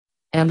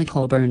Emma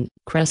Coburn,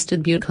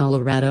 Crested Butte,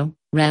 Colorado,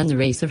 ran the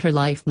race of her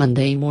life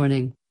Monday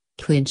morning,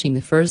 clinching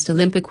the first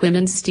Olympic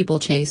women's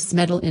steeplechase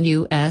medal in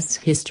U.S.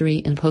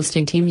 history and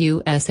posting Team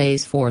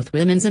USA's fourth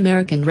women's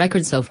American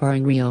record so far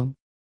in Rio.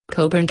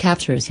 Coburn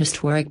captures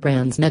historic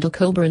bronze medal.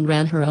 Coburn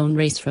ran her own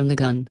race from the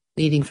gun,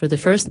 leading for the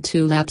first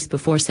 2 laps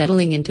before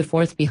settling into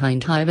fourth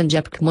behind Ivan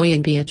Jepkemoi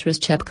and Beatrice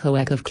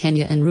Chepkoech of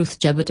Kenya and Ruth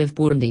Chebet of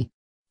Burundi.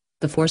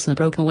 The foursome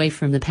broke away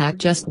from the pack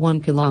just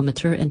 1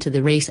 kilometer into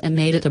the race and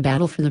made it a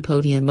battle for the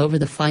podium over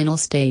the final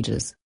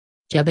stages.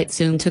 Chebet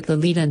soon took the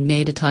lead and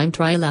made a time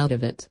trial out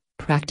of it,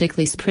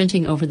 practically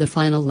sprinting over the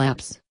final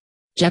laps.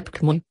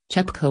 Jepkemoi,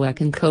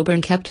 Chepkoech and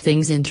Coburn kept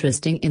things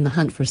interesting in the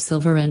hunt for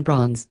silver and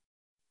bronze.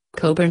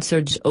 Coburn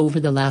surged over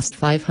the last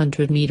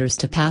 500 meters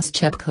to pass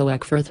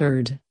Chepkoech for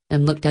third,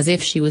 and looked as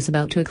if she was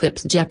about to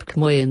eclipse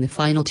Jepkemoi in the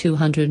final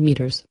 200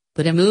 meters,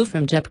 but a move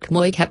from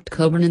Jepkemoi kept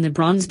Coburn in the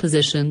bronze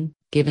position,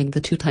 giving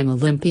the two-time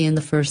Olympian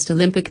the first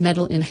Olympic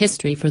medal in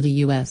history for the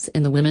U.S.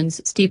 in the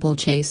women's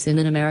steeplechase in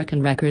an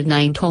American record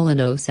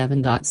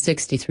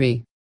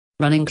 9:07.63.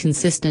 Running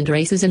consistent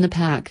races in the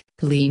pack,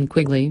 Colleen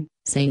Quigley,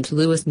 St.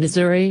 Louis,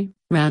 Missouri,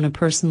 ran a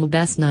personal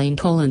best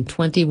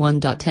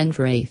 9:21.10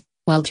 for 8th,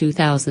 while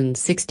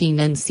 2016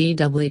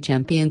 NCAA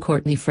champion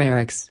Courtney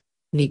Frerichs,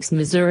 Meeks,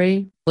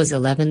 Missouri, was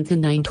 11th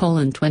in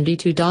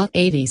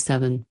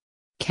 9:22.87.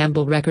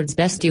 Campbell records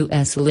best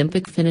U.S.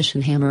 Olympic finish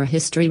in hammer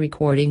history,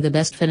 recording the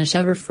best finish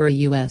ever for a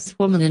U.S.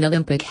 woman in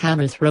Olympic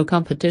hammer throw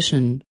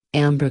competition.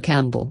 Amber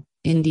Campbell,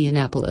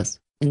 Indianapolis,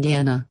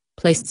 Indiana,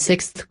 placed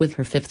 6th with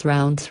her 5th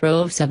round throw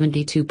of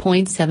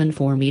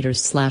 72.74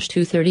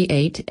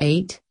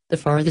 meters/238.8, the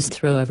farthest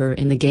throw ever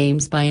in the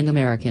games by an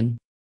American.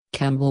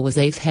 Campbell was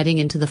 8th heading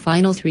into the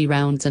final 3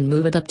 rounds and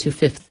moved up to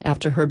 5th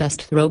after her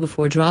best throw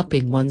before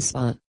dropping 1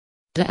 spot.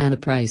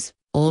 Deanna Price,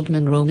 Old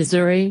Monroe,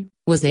 Missouri,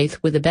 was 8th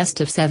with a best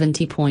of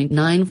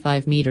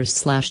 70.95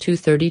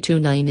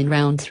 meters/232.9 in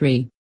round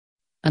 3.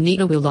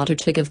 Anita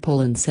Wilotarczyk of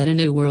Poland set a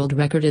new world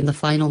record in the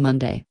final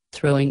Monday,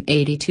 throwing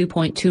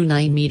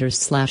 82.29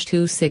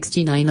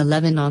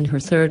 meters/269.11 on her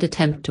third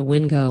attempt to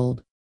win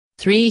gold.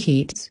 3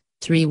 heats,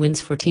 3 wins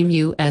for Team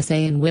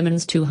USA in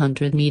women's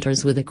 200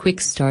 meters, with a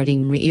quick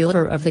starting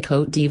reeler of the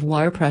Côte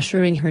d'Ivoire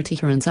pressuring her to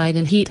her inside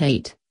in Heat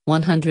 8.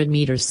 100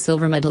 meters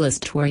silver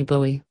medalist Tori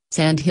Bowie,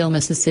 Sandhill,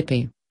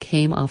 Mississippi,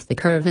 came off the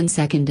curve in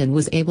second and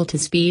was able to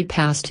speed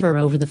past her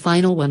over the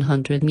final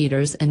 100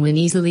 meters and win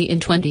easily in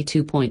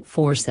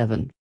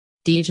 22.47.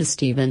 Deja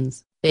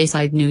Stevens,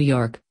 Bayside, New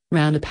York,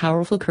 ran a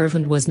powerful curve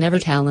and was never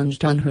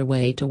challenged on her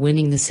way to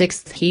winning the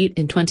 6th heat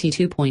in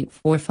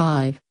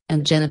 22.45,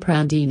 and Jenna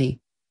Prandini,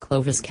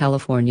 Clovis,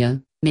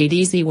 California, made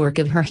easy work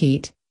of her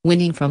heat,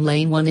 winning from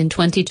lane 1 in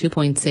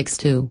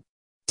 22.62.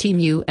 Team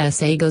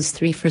USA goes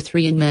 3 for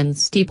 3 in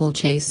men's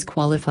steeplechase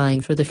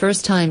qualifying for the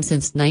first time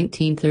since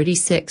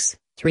 1936.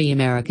 3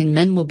 American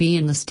men will be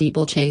in the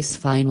steeplechase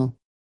final.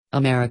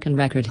 American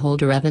record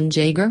holder Evan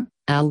Jaeger,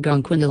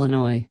 Algonquin,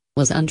 Illinois,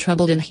 was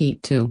untroubled in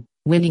Heat 2,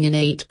 winning in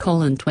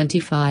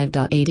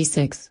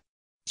 8:25.86.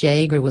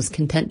 Jaeger was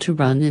content to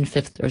run in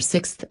 5th or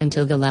 6th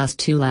until the last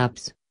 2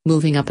 laps,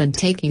 moving up and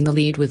taking the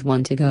lead with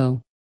 1 to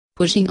go.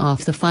 Pushing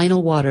off the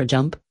final water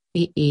jump,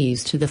 he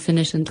eased to the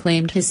finish and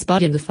claimed his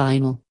spot in the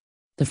final.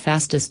 The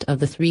fastest of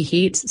the 3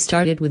 heats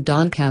started with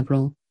Don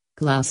Cabral,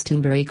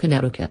 Glastonbury,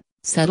 Connecticut,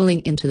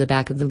 settling into the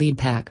back of the lead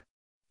pack.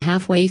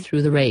 Halfway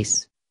through the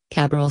race,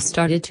 Cabral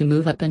started to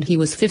move up and he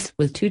was 5th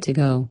with 2 to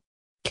go.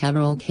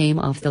 Cabral came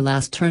off the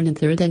last turn in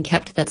 3rd and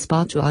kept that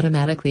spot to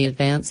automatically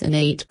advance in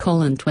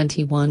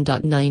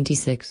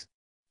 8:21.96.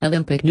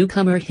 Olympic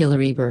newcomer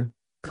Hillary Burr,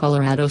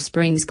 Colorado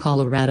Springs,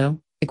 Colorado,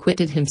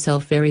 acquitted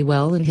himself very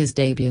well in his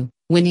debut,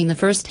 winning the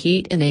first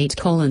heat in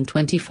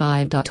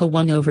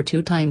 8:25.01 over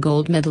 2-time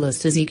gold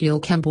medalist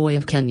Ezekiel Kemboi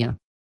of Kenya.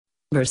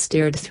 Burr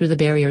steered through the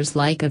barriers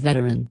like a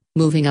veteran,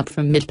 moving up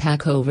from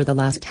mid-pack over the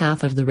last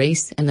half of the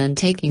race and then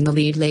taking the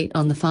lead late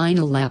on the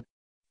final lap.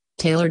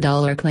 Taylor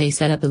Dollar-Clay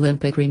set up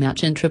Olympic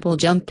rematch in triple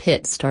jump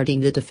pit,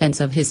 starting the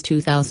defense of his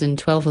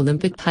 2012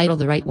 Olympic title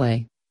the right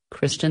way.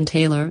 Christian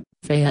Taylor,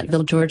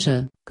 Fayetteville,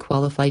 Georgia,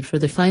 qualified for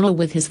the final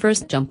with his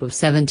first jump of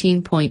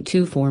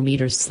 17.24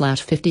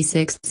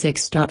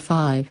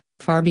 meters/56.6.5,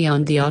 far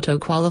beyond the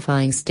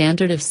auto-qualifying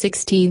standard of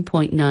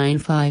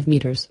 16.95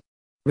 meters.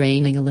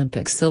 Reigning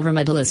Olympic silver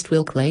medalist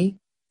Will Clay,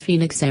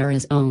 Phoenix,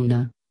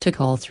 Arizona,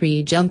 took all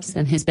 3 jumps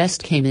and his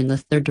best came in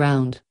the 3rd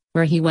round,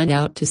 where he went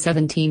out to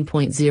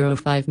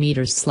 17.05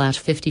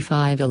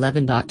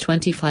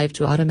 meters/55.11.25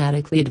 to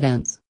automatically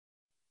advance.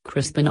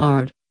 Chris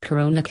Bernard,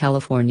 Corona,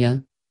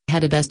 California,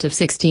 had a best of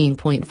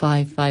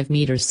 16.55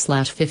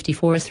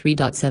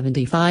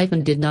 meters/54.3.75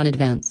 and did not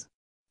advance.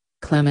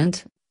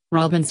 Clement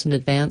Robinson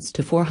advanced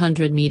to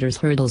 400 meters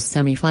hurdles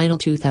semifinal.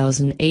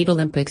 2008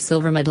 Olympic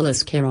silver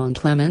medalist Caron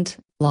Clement,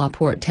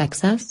 LaPorte,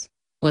 Texas,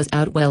 was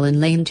out well in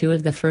lane 2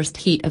 of the first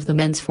heat of the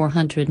men's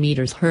 400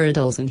 meters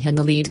hurdles and had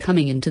the lead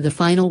coming into the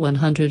final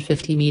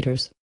 150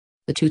 meters.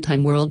 The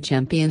 2-time world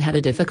champion had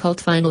a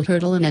difficult final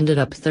hurdle and ended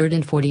up 3rd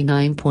in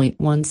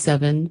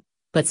 49.17,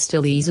 but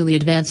still easily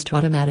advanced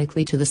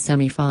automatically to the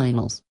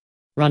semifinals.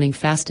 running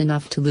fast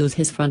enough to lose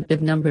his front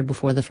bib number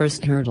before the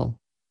first hurdle.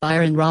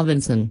 Byron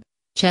Robinson,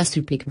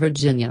 Chesapeake,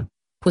 Virginia,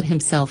 put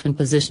himself in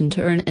position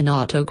to earn an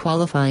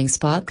auto-qualifying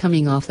spot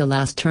coming off the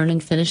last turn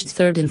and finished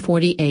third in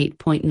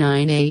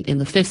 48.98 in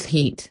the fifth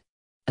heat.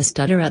 A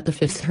stutter at the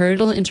fifth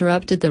hurdle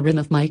interrupted the rim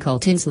of Michael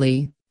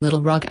Tinsley,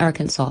 Little Rock,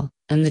 Arkansas,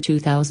 and the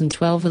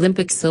 2012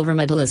 Olympic silver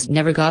medalist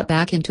never got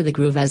back into the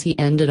groove as he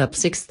ended up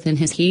sixth in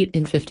his heat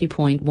in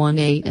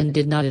 50.18 and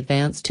did not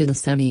advance to the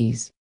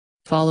semis.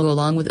 Follow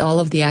along with all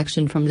of the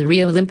action from the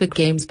Rio Olympic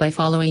Games by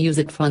following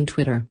UseItF on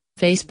Twitter,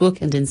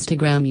 Facebook and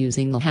Instagram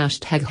using the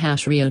hashtag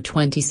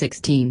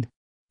 #Rio2016.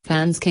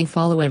 Fans can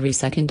follow every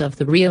second of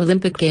the Rio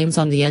Olympic Games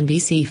on the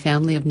NBC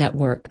family of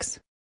networks.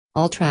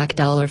 All track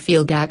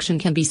field action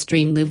can be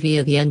streamed live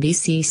via the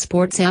NBC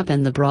Sports app,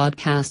 and the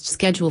broadcast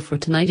schedule for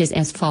tonight is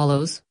as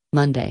follows: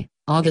 Monday,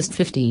 August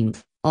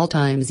 15th, all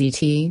times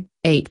ET,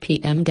 8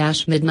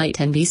 p.m.-midnight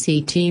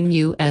NBC Team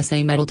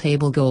USA Medal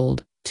Table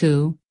Gold,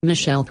 2,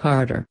 Michelle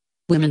Carter,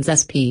 Women's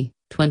SP,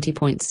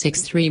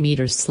 20.63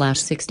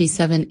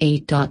 meters/67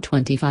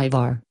 8.25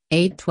 r,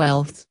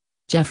 8/12,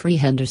 Jeffrey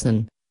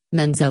Henderson,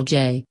 Men's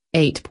LJ,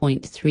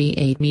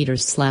 8.38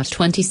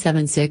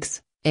 meters/27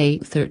 6,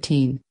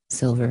 8/13,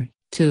 Silver,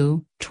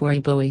 2, Troy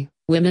Bowie,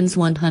 Women's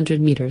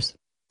 100 meters,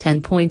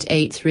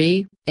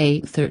 10.83,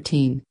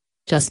 8/13,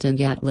 Justin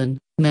Gatlin,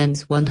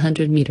 Men's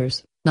 100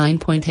 meters,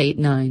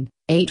 9.89,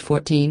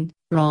 8/14,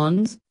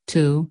 Bronze,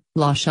 2,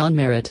 LaShawn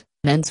Merritt,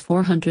 Men's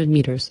 400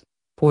 meters,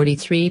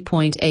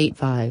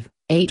 43.85,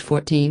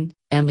 8/14,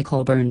 Emma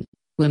Coburn,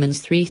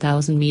 Women's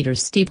 3000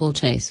 meters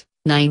steeplechase,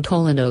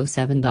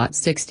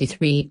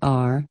 9:07.63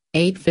 r,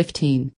 8/15,